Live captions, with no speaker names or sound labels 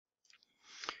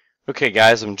Okay,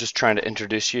 guys, I'm just trying to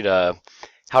introduce you to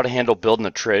how to handle building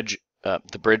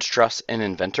the bridge truss in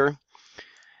Inventor.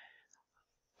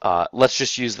 Let's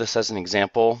just use this as an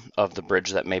example of the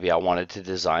bridge that maybe I wanted to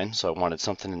design. So I wanted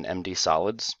something in MD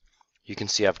solids. You can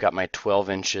see I've got my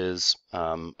 12 inches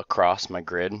across my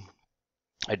grid.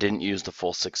 I didn't use the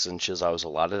full 6 inches I was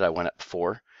allotted. I went up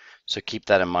 4. So keep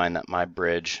that in mind that my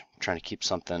bridge, I'm trying to keep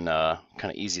something kind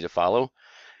of easy to follow,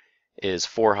 is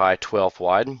 4 high, 12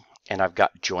 wide, and I've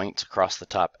got joints across the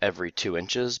top every 2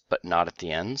 inches, but not at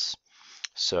the ends.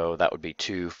 So that would be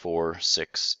 2, 4,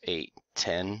 6, 8,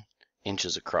 10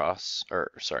 inches across,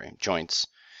 or sorry, joints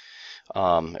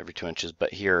every 2 inches.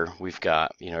 But here we've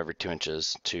got, every 2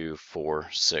 inches, 2, 4,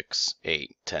 6,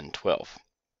 8, 10, 12.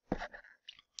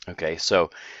 Okay, so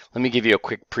let me give you a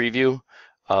quick preview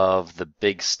of the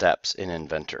big steps in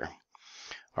Inventor.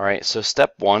 All right, so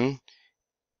step 1,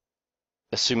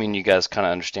 assuming you guys kind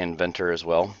of understand Inventor as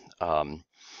well,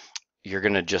 you're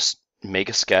going to just make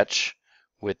a sketch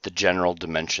with the general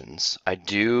dimensions. I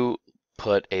do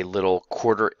put a little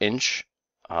 1/4 inch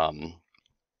kind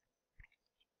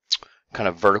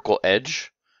of vertical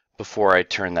edge before I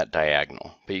turn that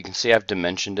diagonal. But you can see I've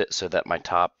dimensioned it so that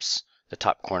the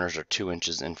top corners are 2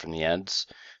 inches in from the ends.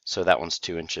 So that one's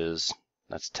 2 inches,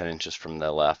 that's 10 inches from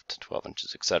the left, 12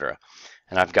 inches, etc.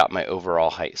 And I've got my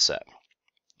overall height set.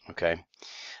 Okay.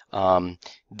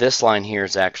 This line here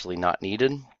is actually not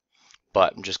needed,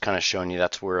 but I'm just kind of showing you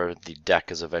that's where the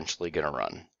deck is eventually going to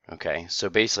run. Okay, so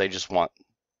basically I just want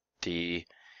the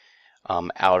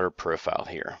outer profile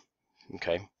here.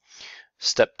 Okay,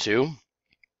 step 2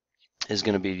 is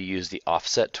going to be to use the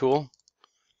offset tool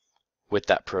with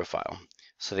that profile.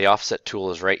 So the offset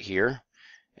tool is right here,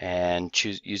 and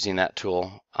using that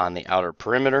tool on the outer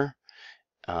perimeter,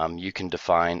 you can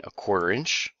define a 1/4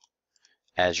 inch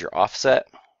as your offset,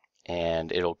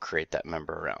 and it'll create that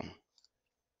member around.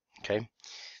 Okay.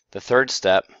 The third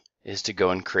step is to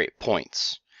go and create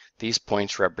points. These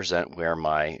points represent where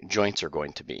my joints are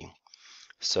going to be.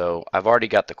 So I've already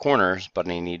got the corners, but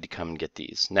I need to come and get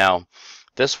these. Now,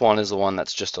 this one is the one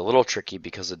that's just a little tricky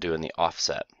because of doing the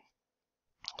offset.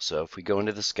 So if we go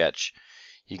into the sketch,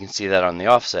 you can see that on the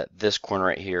offset, this corner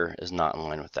right here is not in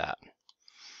line with that.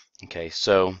 Okay,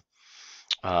 so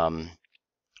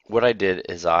what I did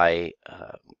is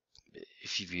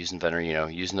if you've used Inventor,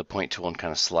 using the point tool and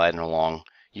kind of sliding along,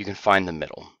 you can find the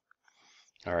middle.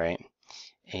 All right,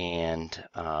 and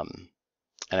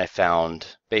I found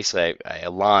basically I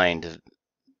aligned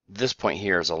this point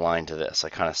here is aligned to this. I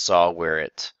kind of saw where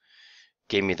it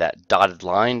gave me that dotted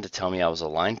line to tell me I was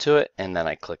aligned to it, and then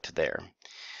I clicked there.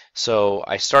 So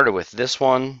I started with this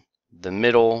one, the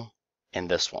middle, and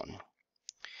this one.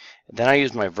 Then I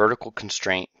used my vertical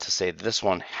constraint to say this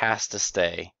one has to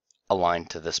stay aligned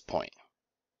to this point.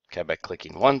 Okay, by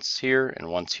clicking once here and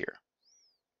once here.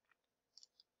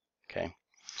 Okay.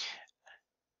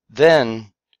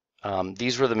 Then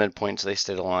these were the midpoints, they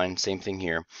stayed aligned, same thing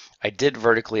here. I did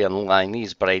vertically align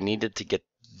these, but I needed to get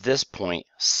this point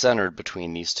centered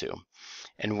between these two.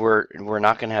 And we're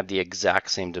not going to have the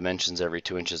exact same dimensions every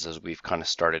 2 inches as we've kind of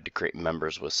started to create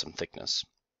members with some thickness.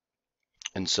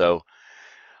 And so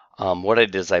what I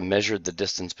did is I measured the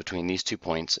distance between these 2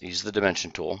 points, I used the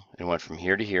dimension tool, and went from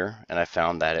here to here, and I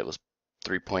found that it was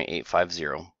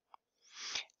 3.850.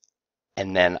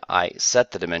 And then I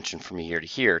set the dimension from here to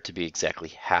here to be exactly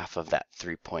half of that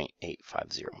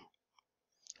 3.850.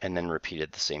 And then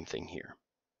repeated the same thing here.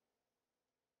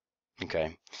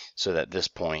 Okay, so that this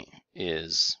point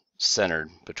is centered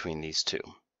between these two.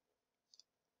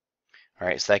 All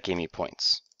right, so that gave me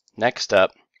points. Next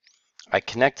up, I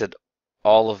connected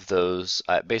all of those,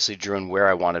 I basically drew in where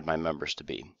I wanted my members to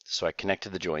be. So I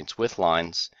connected the joints with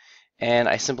lines, and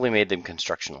I simply made them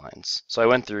construction lines. So I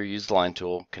went through, used the line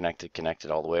tool,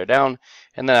 connected all the way down,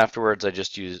 and then afterwards I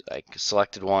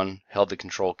selected one, held the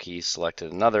control key,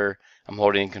 selected another, I'm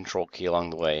holding the control key along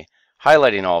the way,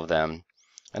 highlighting all of them,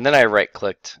 and then I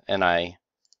right-clicked and I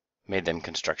made them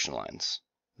construction lines.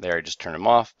 There I just turned them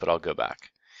off, but I'll go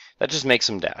back. That just makes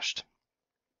them dashed.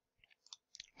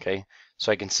 Okay,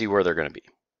 so I can see where they're going to be.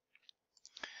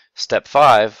 Step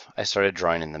 5, I started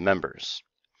drawing in the members.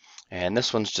 And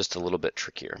this one's just a little bit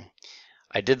trickier.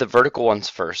 I did the vertical ones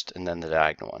first and then the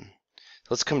diagonal one.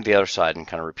 Let's come to the other side and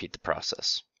kind of repeat the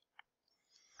process.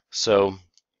 So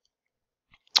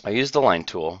I use the line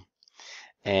tool,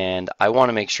 and I want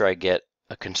to make sure I get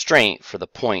a constraint for the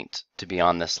point to be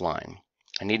on this line.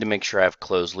 I need to make sure I have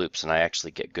closed loops and I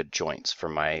actually get good joints for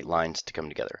my lines to come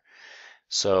together.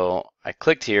 So I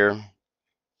clicked here,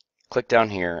 click down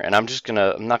here, and I'm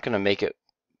not gonna make it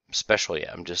special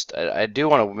yet. I do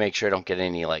want to make sure I don't get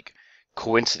any like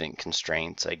coincident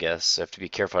constraints, I guess. I have to be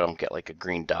careful I don't get like a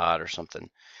green dot or something.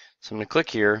 So I'm going to click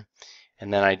here,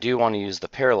 and then I do want to use the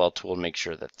parallel tool to make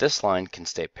sure that this line can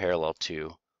stay parallel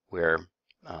to where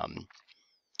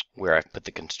I've put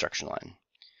the construction line.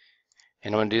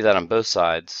 And I'm going to do that on both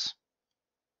sides.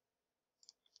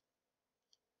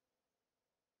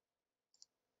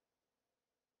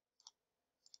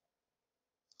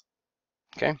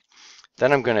 Okay.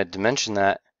 Then I'm going to dimension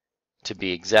that to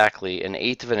be exactly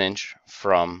 1/8 of an inch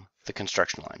from the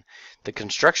construction line. The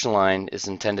construction line is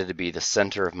intended to be the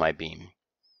center of my beam.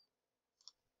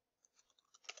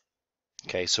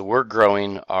 Okay, so we're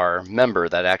growing our member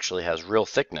that actually has real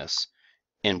thickness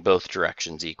in both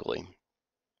directions equally.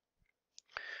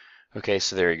 Okay,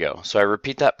 so there you go. So I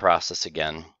repeat that process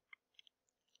again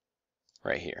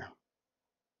right here.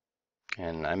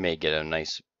 And I may get a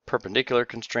nice perpendicular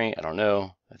constraint. I don't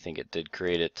know. I think it did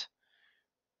create it.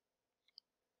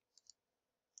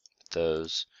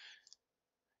 Those.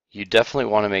 You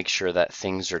definitely want to make sure that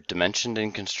things are dimensioned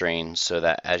and constrained so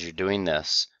that as you're doing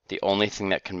this, the only thing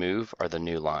that can move are the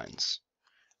new lines.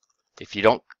 If you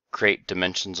don't create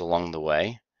dimensions along the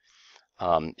way,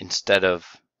 instead of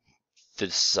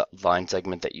this line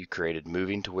segment that you created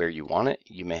moving to where you want it,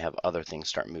 you may have other things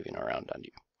start moving around on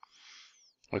you.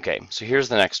 Okay, so here's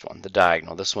the next one, the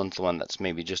diagonal. This one's the one that's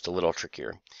maybe just a little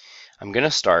trickier. I'm going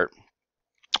to start.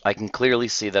 I can clearly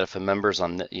see that if a member's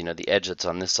on the, the edge that's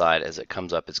on this side, as it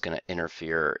comes up, it's going to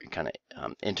interfere, kind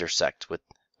of intersect with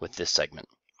this segment.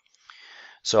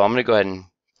 So I'm going to go ahead and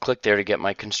click there to get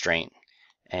my constraint.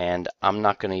 And I'm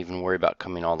not going to even worry about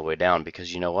coming all the way down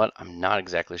because you know what? I'm not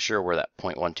exactly sure where that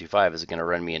 0.125 is going to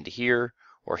run me into here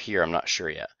or here. I'm not sure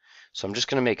yet. So I'm just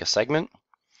going to make a segment.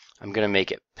 I'm going to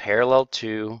make it parallel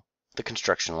to the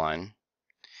construction line.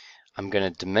 I'm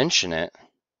going to dimension it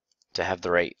to have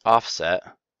the right offset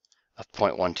of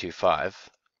 0.125. I'm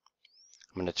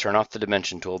going to turn off the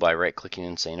dimension tool by right-clicking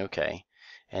and saying OK.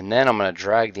 And then I'm going to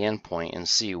drag the endpoint and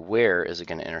see where is it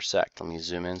going to intersect. Let me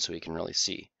zoom in so we can really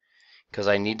see. Because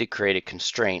I need to create a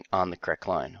constraint on the correct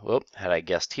line. Whoop, had I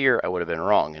guessed here, I would have been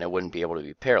wrong, and it wouldn't be able to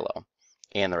be parallel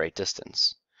and the right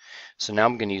distance. So now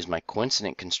I'm going to use my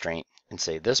coincident constraint and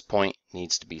say this point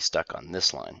needs to be stuck on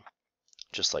this line,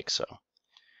 just like so.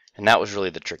 And that was really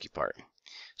the tricky part.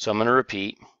 So I'm going to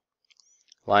repeat,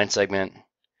 line segment.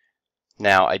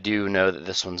 Now I do know that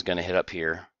this one's going to hit up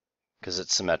here because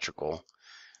it's symmetrical.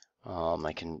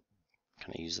 I can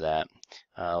kind of use that.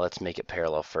 Let's make it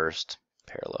parallel first.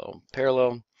 Parallel,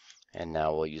 parallel, and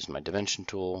now we'll use my dimension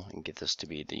tool and get this to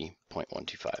be the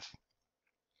 0.125.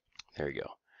 There you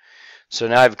go. So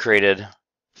now I've created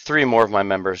 3 more of my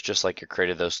members just like you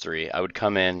created those 3. I would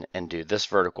come in and do this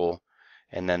vertical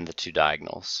and then the 2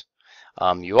 diagonals.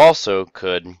 You also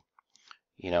could,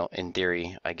 in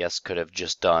theory, I guess could have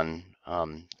just done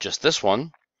just this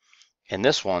one, and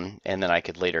then I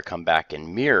could later come back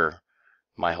and mirror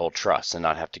my whole truss and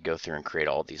not have to go through and create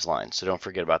all these lines. So don't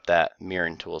forget about that.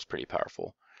 Mirroring tool is pretty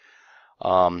powerful.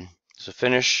 So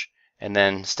finish, and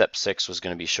then step 6 was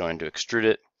going to be showing to extrude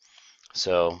it.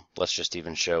 So let's just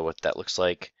even show what that looks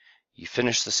like. You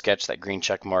finish the sketch, that green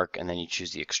check mark, and then you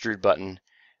choose the extrude button,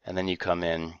 and then you come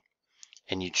in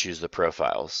and you choose the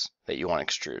profiles that you want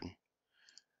to extrude.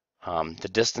 The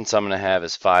distance I'm going to have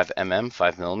is 5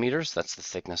 millimeters. That's the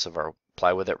thickness of our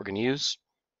plywood that we're going to use.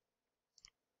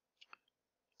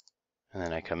 And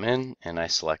then I come in and I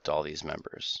select all these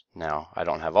members. Now I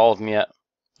don't have all of them yet.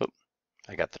 Oop,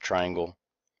 I got the triangle.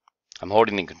 I'm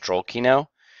holding the control key now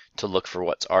to look for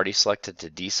what's already selected to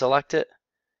deselect it.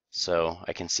 So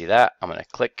I can see that. I'm going to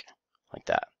click like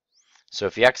that. So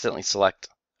if you accidentally select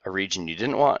a region you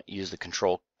didn't want, use the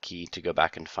control key to go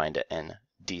back and find it and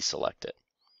deselect it.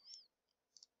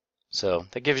 So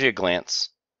that gives you a glance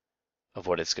of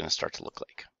what it's going to start to look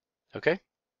like. Okay?